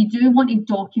you do want to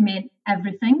document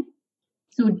everything.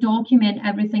 So document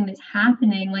everything that's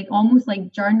happening, like almost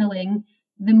like journaling.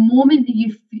 The moment that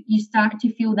you start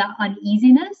to feel that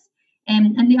uneasiness,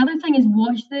 and the other thing is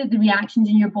watch the reactions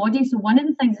in your body. So one of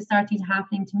the things that started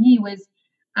happening to me was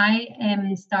I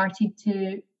started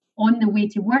to, on the way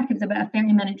to work, it was about a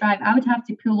 30-minute drive, I would have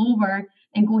to pull over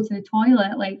and go to the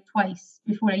toilet like twice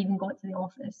before I even got to the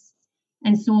office.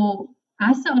 And so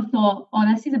I sort of thought, oh,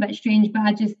 this is a bit strange, but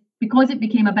I just, because it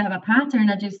became a bit of a pattern,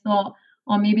 I just thought,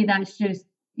 or maybe that's just,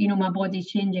 you know, my body's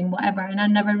changing, whatever. And I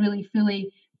never really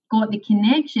fully got the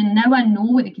connection. Now I know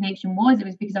what the connection was. It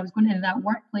was because I was going into that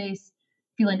workplace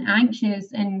feeling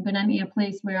anxious and going into a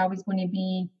place where I was going to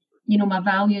be, you know, my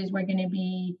values were going to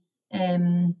be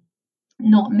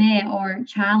not met or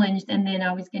challenged. And then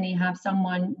I was going to have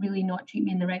someone really not treat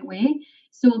me in the right way.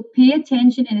 So pay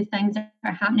attention to the things that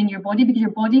are happening in your body, because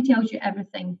your body tells you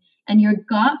everything. And your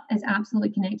gut is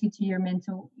absolutely connected to your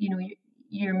mental,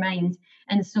 your mind.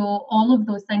 And so all of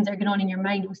those things that are going on in your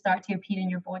mind will start to appear in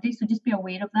your body. So just be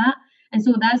aware of that. And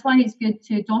so that's why it's good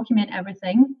to document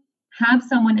everything. Have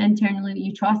someone internally that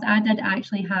you trust. I did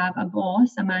actually have a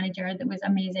boss, a manager that was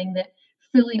amazing, that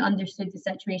fully understood the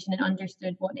situation and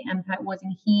understood what the impact was.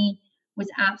 And he was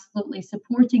absolutely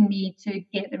supporting me to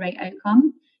get the right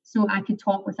outcome. So I could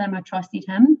talk with him, I trusted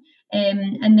him.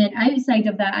 And then outside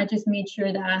of that, I just made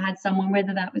sure that I had someone,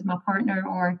 whether that was my partner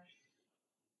or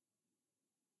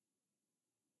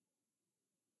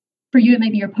for you, it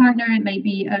might be your partner, it might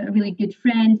be a really good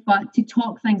friend, but to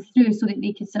talk things through so that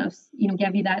they could sort of,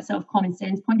 give you that sort of common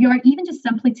sense point of view, or even just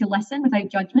simply to listen without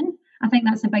judgment. I think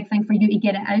that's a big thing for you to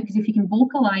get it out, because if you can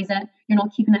vocalize it, you're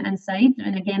not keeping it inside.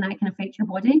 And again, that can affect your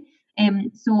body.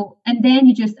 And then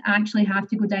you just actually have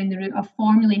to go down the route of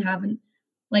formally having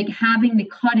the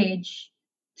courage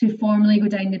to formally go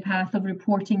down the path of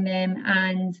reporting them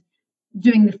and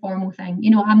doing the formal thing.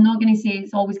 I'm not going to say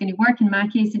it's always going to work. In my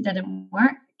case, it didn't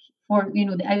work. For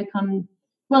the outcome,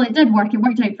 well, it did work. It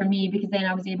worked out for me because then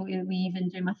I was able to leave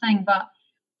and do my thing. But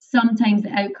sometimes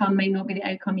the outcome might not be the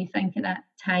outcome you think at that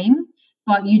time.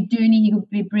 But you do need to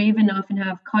be brave enough and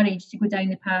have courage to go down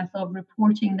the path of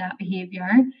reporting that behaviour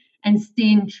and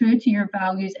staying true to your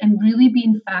values and really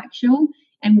being factual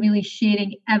and really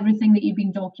sharing everything that you've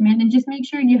been documenting. And just make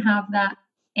sure you have that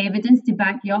evidence to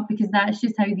back you up, because that's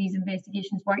just how these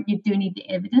investigations work. You do need the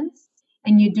evidence,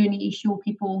 and you do need to show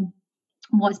people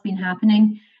what's been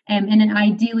happening, and then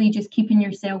ideally just keeping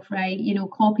yourself right,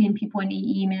 copying people into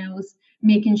emails,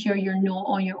 making sure you're not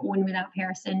on your own with that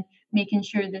person, making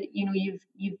sure that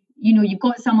you've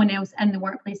got someone else in the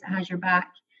workplace that has your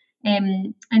back.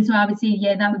 And so I would say,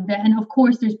 that would be, and of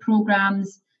course there's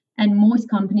programs in most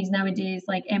companies nowadays,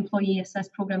 like employee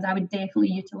assist programs. I would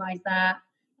definitely utilize that.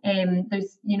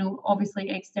 There's obviously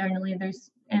externally there's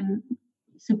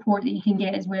support that you can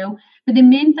get as well, but the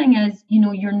main thing is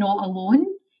you're not alone,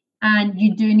 and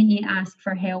you do need to ask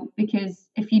for help, because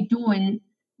if you don't,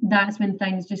 that's when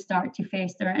things just start to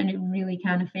fester and it really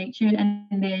can affect you, and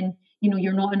then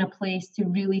you're not in a place to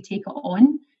really take it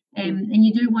on, and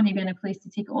you do want to be in a place to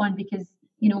take it on, because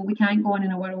we can't go on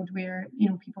in a world where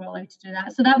people are allowed to do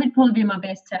that. So that would probably be my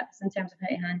best tips in terms of how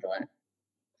to handle it.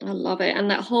 I love it. And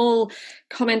that whole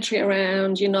commentary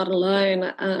around you're not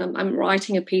alone. I'm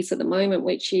writing a piece at the moment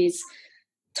which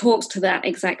talks to that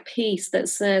exact piece, that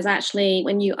says actually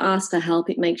when you ask for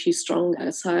help, it makes you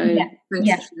stronger. So thanks for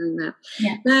sharing that.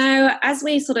 Yeah. Now, as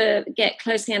we sort of get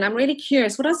close to the end, I'm really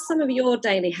curious, what are some of your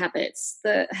daily habits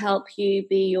that help you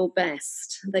be your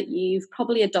best, that you've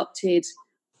probably adopted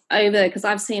over, because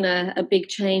I've seen a big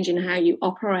change in how you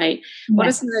operate. What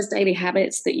are some of those daily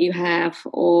habits that you have,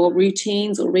 or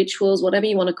routines or rituals, whatever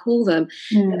you want to call them,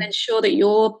 and ensure that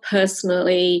you're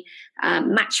personally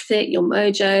match fit, your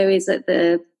mojo is at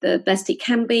the best it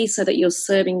can be, so that you're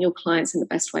serving your clients in the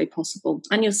best way possible,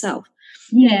 and yourself?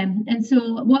 Yeah, and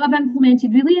so what I've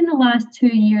implemented really in the last 2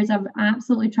 years, I've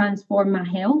absolutely transformed my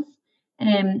health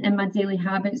and my daily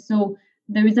habits. So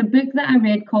there was a book that I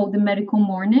read called The Miracle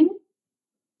Morning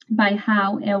by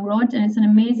Hal Elrod, and it's an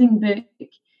amazing book,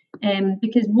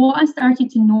 because what I started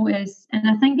to notice, and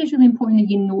I think it's really important that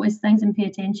you notice things and pay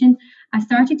attention, I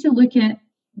started to look at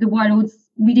the world's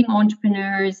leading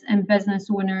entrepreneurs and business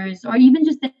owners, or even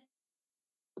just the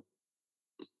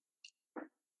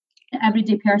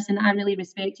everyday person I really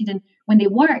respected, and when they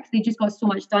worked, they just got so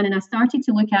much done. And I started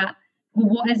to look at, well,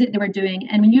 what is it they were doing?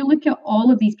 And when you look at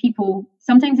all of these people,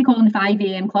 sometimes they call them the 5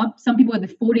 a.m. club, some people are the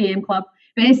 4 a.m. club,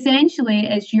 but essentially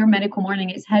it's your miracle morning.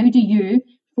 It's how do you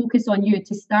focus on you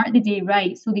to start the day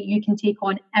right, so that you can take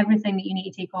on everything that you need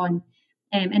to take on,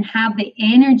 and have the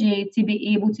energy to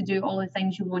be able to do all the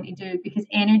things you want to do. Because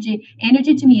energy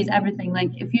to me is everything.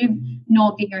 Like, if you've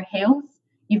not got your health,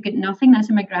 you've got nothing. That's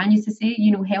what my gran used to say,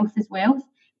 health is wealth.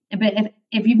 But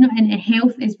if you've not, and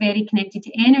health is very connected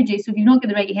to energy. So if you've not got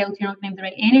the right health, you're not going to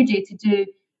have the right energy to do,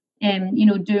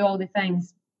 do all the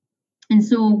things. And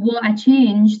so what I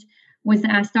changed was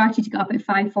that I started to get up at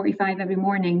 5:45 every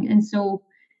morning. And so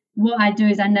what I do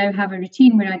is I now have a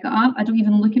routine where I get up, I don't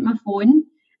even look at my phone.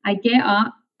 I get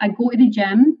up, I go to the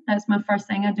gym. That's my first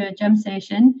thing. I do a gym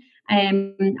session.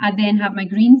 I then have my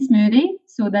green smoothie.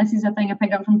 So this is a thing I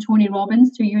picked up from Tony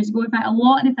Robbins 2 years ago. In fact, a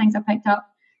lot of the things I picked up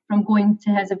from going to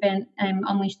his event,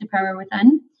 Unleash the Power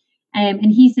Within.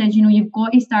 And he says, you've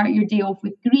got to start your day off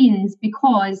with greens,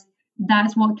 because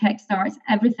that's what kickstarts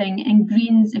everything. And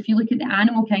greens, if you look at the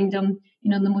animal kingdom,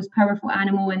 the most powerful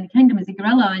animal in the kingdom is the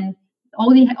gorilla, and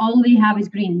all they have is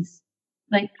greens.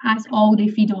 Like, that's all they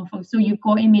feed off of. So you've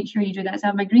got to make sure you do that. So I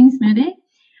have my green smoothie.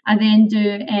 I then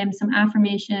do some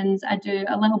affirmations. I do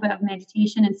a little bit of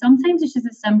meditation, and sometimes it's just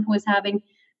as simple as having,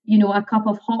 a cup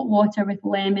of hot water with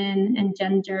lemon and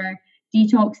ginger,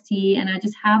 detox tea, and I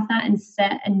just have that and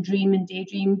sit and dream and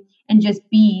daydream and just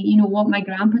be, what my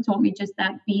grandpa taught me, just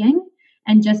that being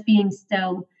and just being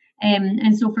still.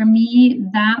 And so for me,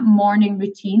 that morning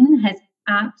routine has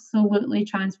absolutely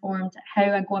transformed how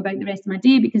I go about the rest of my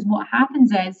day, because what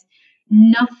happens is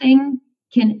nothing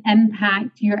can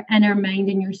impact your inner mind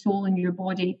and your soul and your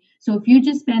body. So if you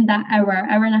just spend that hour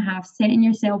and a half setting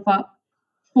yourself up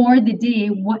for the day,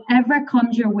 whatever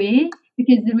comes your way,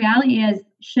 because the reality is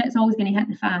shit's always going to hit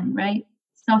the fan, right?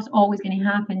 Stuff's always going to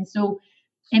happen. So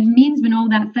it means when all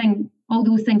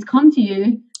those things come to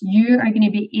you, you are going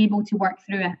to be able to work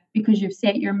through it because you've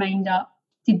set your mind up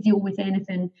to deal with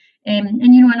anything. And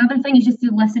another thing is just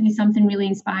to listen to something really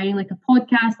inspiring, like a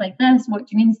podcast like this, what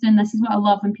Janine's doing. This is what I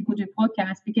love when people do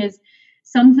podcasts, because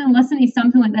listening to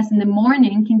something like this in the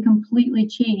morning can completely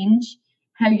change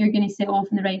how you're going to set off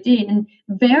in the right day. And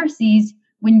versus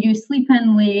when you sleep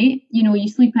in late, you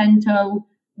sleep until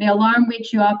the alarm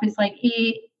wakes you up, it's like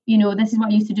 8, this is what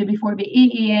I used to do before, but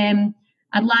 8 a.m.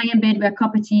 I'd lie in bed with a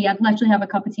cup of tea. I'd literally have a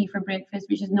cup of tea for breakfast,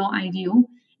 which is not ideal.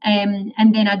 And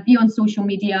then I'd be on social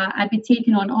media. I'd be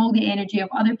taking on all the energy of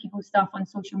other people's stuff on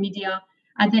social media.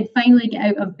 I'd then finally get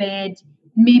out of bed,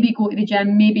 maybe go to the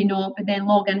gym, maybe not, but then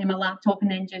log into my laptop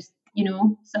and then just,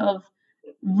 sort of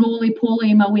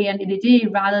roly-poly my way into the day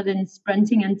rather than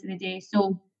sprinting into the day.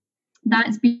 So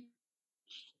that's been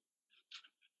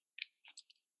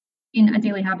a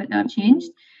daily habit that I've changed.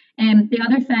 The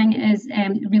other thing is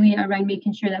really around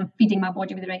making sure that I'm feeding my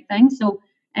body with the right things. So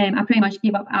I pretty much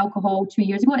gave up alcohol 2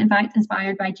 years ago, in fact,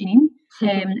 inspired by Janine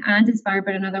and inspired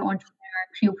by another entrepreneur,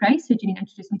 Creel Price, who Janine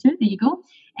introduced me to. There you go.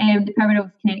 The Power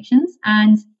of Connections.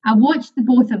 And I watched the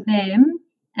both of them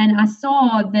and I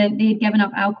saw that they'd given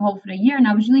up alcohol for a year. And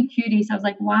I was really curious. I was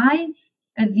like, why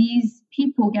are these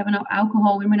people giving up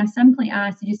alcohol? And when I simply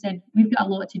asked, they just said, we've got a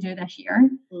lot to do this year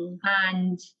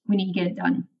and we need to get it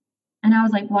done. And I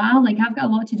was like, wow, I've got a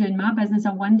lot to do in my business.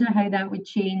 I wonder how that would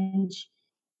change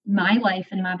my life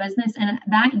and my business. And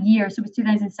that year, so it was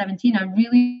 2017, I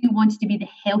really wanted to be the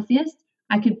healthiest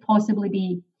I could possibly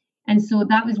be. And so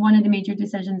that was one of the major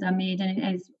decisions I made. And it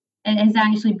has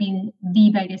actually been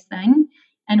the biggest thing.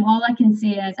 And all I can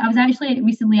say is, I was actually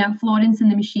recently at Florence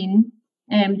and the Machine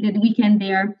the weekend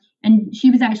there. And she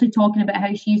was actually talking about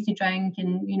how she used to drink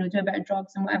and, do a bit of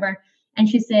drugs and whatever. And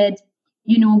she said,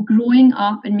 growing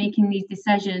up and making these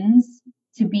decisions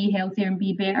to be healthier and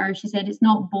be better, she said, it's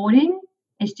not boring,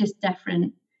 it's just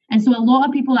different. And so a lot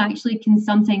of people actually can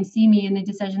sometimes see me in the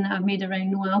decision that I've made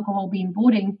around no alcohol being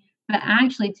boring, but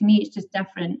actually to me, it's just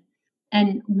different.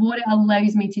 And what it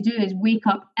allows me to do is wake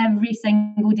up every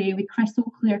single day with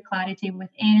crystal clear clarity, with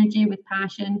energy, with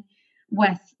passion,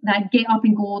 with that get up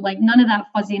and go, none of that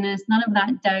fuzziness, none of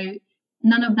that doubt,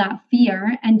 none of that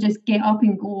fear, and just get up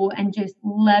and go and just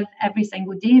live every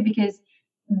single day, because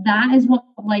that is what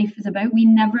life is about. We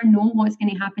never know what's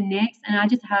going to happen next. And I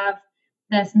just have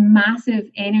this massive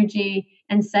energy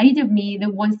inside of me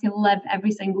that wants to live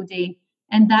every single day.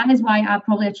 And that is why I've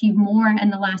probably achieved more in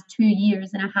the last 2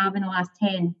 years than I have in the last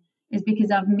 10, is because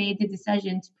I've made the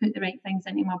decision to put the right things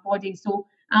into my body. So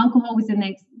alcohol was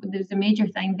the major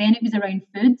thing. Then it was around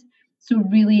food. So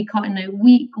really cutting out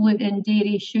wheat, gluten,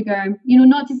 dairy, sugar,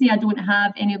 not to say I don't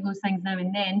have any of those things now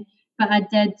and then, but I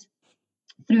did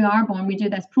through Arbonne. We do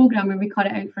this program where we cut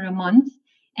it out for a month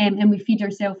and we feed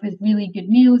ourselves with really good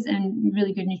meals and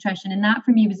really good nutrition. And that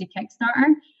for me was a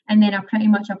Kickstarter. And then I pretty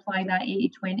much apply that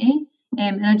 80-20.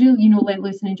 And I do, let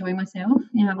loose and enjoy myself,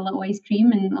 have a little ice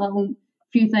cream and a little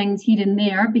few things here and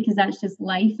there, because that's just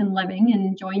life and living and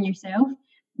enjoying yourself.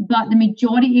 But the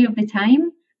majority of the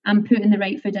time, I'm putting the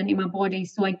right food into my body.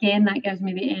 So again, that gives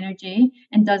me the energy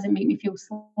and doesn't make me feel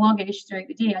sluggish throughout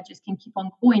the day. I just can keep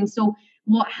on going. So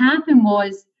what happened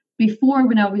was, before,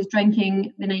 when I was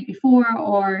drinking the night before,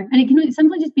 and it can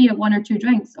simply just be 1 or 2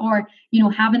 drinks, or,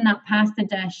 having that pasta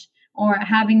dish or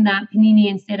having that panini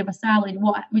instead of a salad,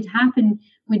 what would happen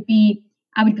would be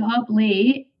I would get up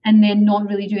late and then not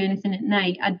really do anything at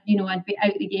night. I'd be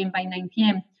out the game by 9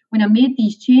 p.m. When I made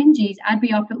these changes, I'd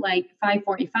be up at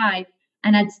 5:45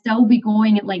 and I'd still be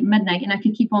going at midnight, and I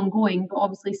could keep on going. But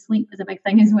obviously sleep is a big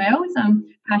thing as well. So I'm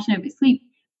passionate about sleep.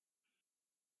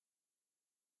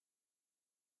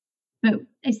 But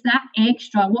it's that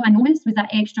extra, what I noticed was that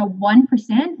extra 1%,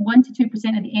 1 to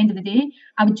 2% at the end of the day,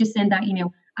 I would just send that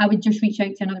email. I would just reach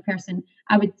out to another person.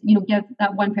 I would, give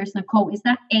that one person a call. It's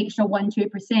that extra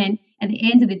 1-2% at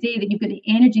the end of the day that you've got the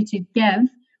energy to give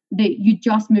that you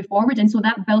just move forward. And so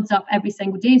that builds up every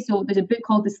single day. So there's a book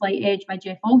called The Slight Edge by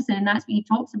Jeff Olson, and that's what he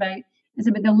talks about. It's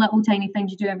about the little tiny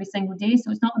things you do every single day.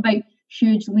 So it's not about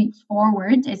huge leaps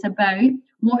forward. It's about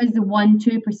what is the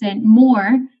 1-2%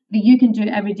 more that you can do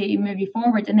every day to move you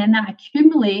forward. And then that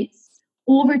accumulates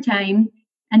over time.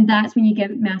 And that's when you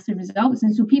get massive results.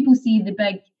 And so people see the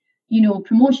big,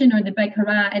 promotion or the big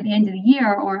hurrah at the end of the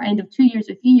year or end of 2 years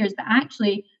or 3 years, but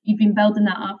actually you've been building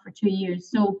that up for 2 years.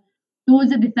 So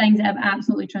those are the things that have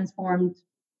absolutely transformed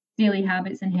daily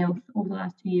habits and health over the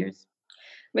last 2 years.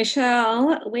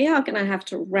 Michelle, we are going to have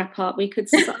to wrap up. We could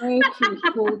so keep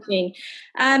talking.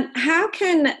 How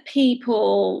can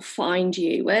people find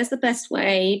you? Where's the best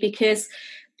way? Because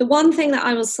the one thing that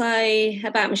I will say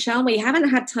about Michelle, we haven't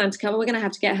had time to cover, we're going to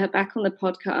have to get her back on the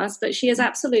podcast, but she has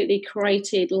absolutely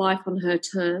created life on her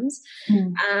terms.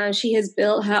 She has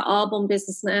built her Arbonne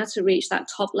business now to reach that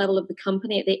top level of the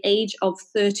company at the age of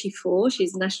 34.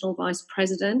 She's national vice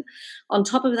president. On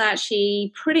top of that,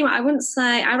 she pretty much,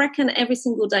 I reckon every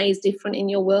single day is different in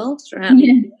your world throughout the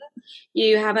year.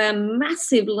 You have a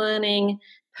massive learning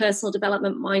personal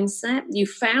development mindset. You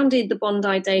founded the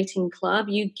Bondi Dating Club.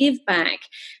 You give back,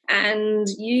 and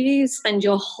you spend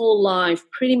your whole life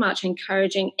pretty much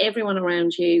encouraging everyone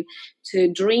around you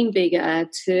to dream bigger,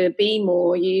 to be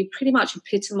more. You pretty much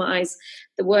epitomize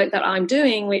the work that I'm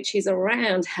doing, which is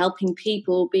around helping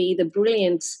people be the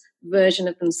brilliant version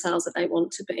of themselves that they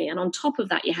want to be. And on top of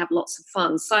that, you have lots of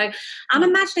fun. So I'm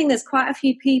imagining there's quite a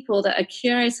few people that are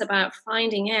curious about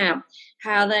finding out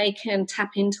how they can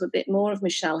tap into a bit more of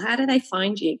Michelle. How do they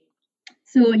find you?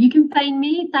 So you can find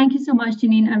me. Thank you so much,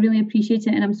 Janine. I really appreciate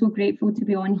it. And I'm so grateful to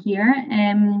be on here.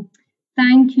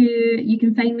 Thank you. You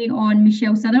can find me on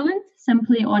Michelle Sutherland,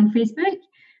 simply on Facebook.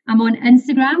 I'm on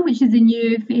Instagram, which is a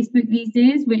new Facebook these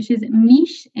days, which is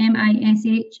Mish,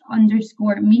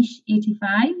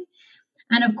 Mish_Mish85.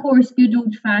 And of course, good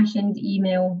old-fashioned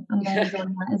email. I'm always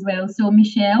on that as well. So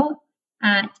Michelle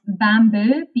at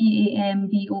bamboo,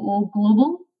 BAMBOO,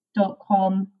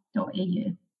 global.com.au.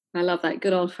 I love that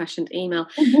good old-fashioned email.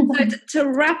 So to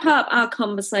wrap up our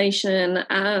conversation,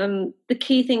 the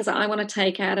key things that I want to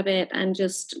take out of it and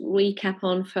just recap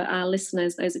on for our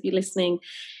listeners, those of you listening,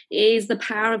 is the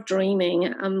power of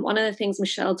dreaming. One of the things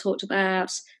Michelle talked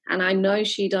about, and I know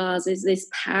she does, is this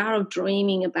power of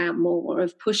dreaming about more,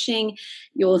 of pushing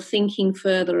your thinking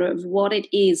further of what it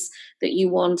is that you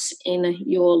want in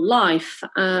your life.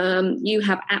 You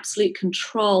have absolute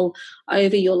control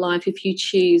over your life if you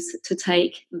choose to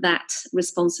take that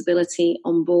responsibility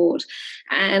on board.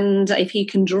 And if you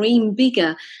can dream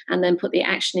bigger and then put the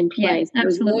action in place. Yeah,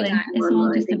 absolutely. It's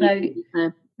all just about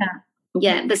that.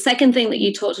 Yeah, the second thing that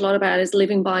you talked a lot about is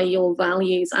living by your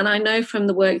values. And I know from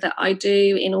the work that I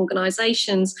do in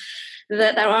organizations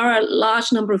that there are a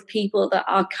large number of people that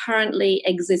are currently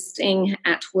existing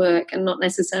at work and not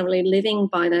necessarily living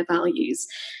by their values.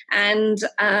 And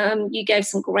you gave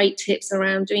some great tips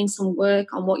around doing some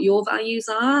work on what your values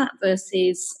are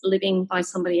versus living by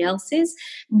somebody else's,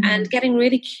 and getting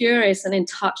really curious and in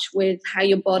touch with how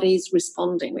your body's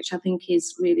responding, which I think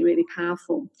is really, really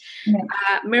powerful. Yeah.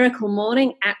 Miracle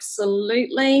Morning,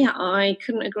 absolutely. I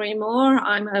couldn't agree more.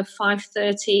 I'm a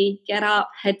 5:30, get up,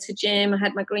 head to gym, I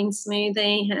had my green smoothie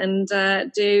and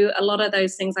do a lot of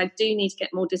those things. I do need to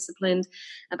get more disciplined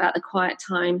about the quiet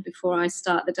time before I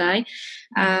start the day.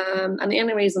 And the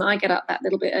only reason I get up that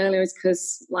little bit earlier is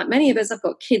because, like many of us, I've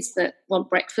got kids that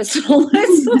want breakfast and all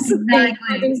those sorts of things.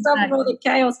 I do stuff before the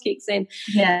chaos kicks in.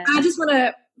 Yeah. I just want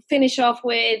to finish off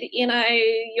with,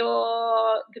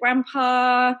 your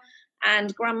grandpa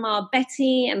and grandma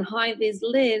Betty and High Vis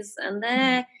Liz and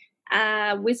their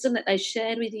wisdom that they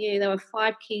shared with you. There were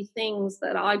 5 key things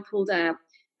that I pulled out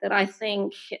that I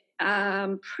think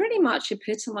pretty much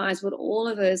epitomize what all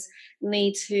of us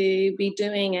need to be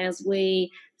doing as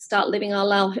we start living our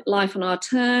life on our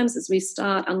terms, as we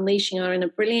start unleashing our inner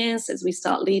brilliance, as we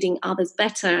start leading others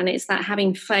better. And it's that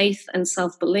having faith and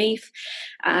self-belief,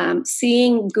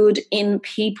 seeing good in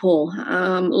people,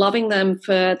 loving them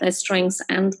for their strengths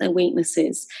and their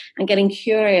weaknesses, and getting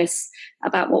curious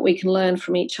about what we can learn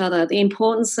from each other. The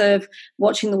importance of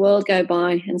watching the world go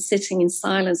by and sitting in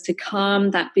silence to calm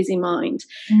that busy mind.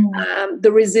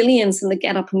 The resilience and the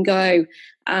get up and go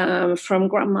from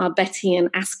Grandma Betty and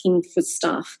asking for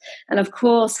stuff. And of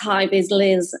course, High Vis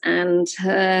Liz and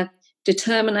her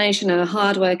determination, her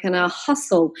hard work and her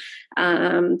hustle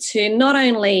to not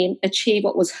only achieve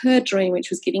what was her dream,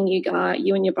 which was giving you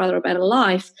and your brother a better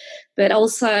life, but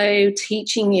also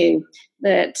teaching you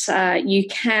that you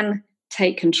can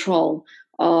take control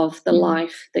of the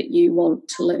life that you want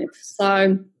to live.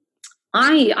 So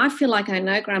I feel like I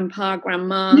know Grandpa,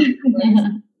 Grandma.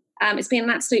 It's been an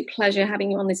absolute pleasure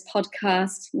having you on this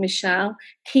podcast, Michelle.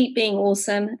 Keep being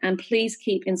awesome, and please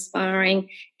keep inspiring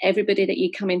everybody that you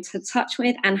come into touch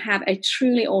with, and have a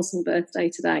truly awesome birthday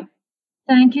today.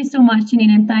 Thank you so much, Janine,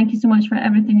 and thank you so much for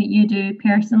everything that you do.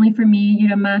 Personally, for me,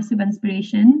 you're a massive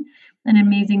inspiration, an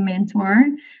amazing mentor,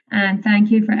 and thank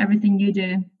you for everything you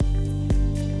do.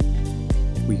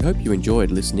 We hope you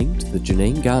enjoyed listening to The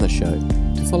Janine Garner Show.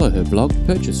 To follow her blog,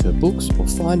 purchase her books, or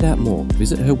find out more,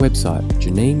 visit her website,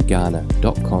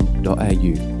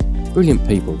 janinegarner.com.au. Brilliant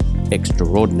people,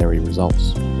 extraordinary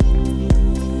results.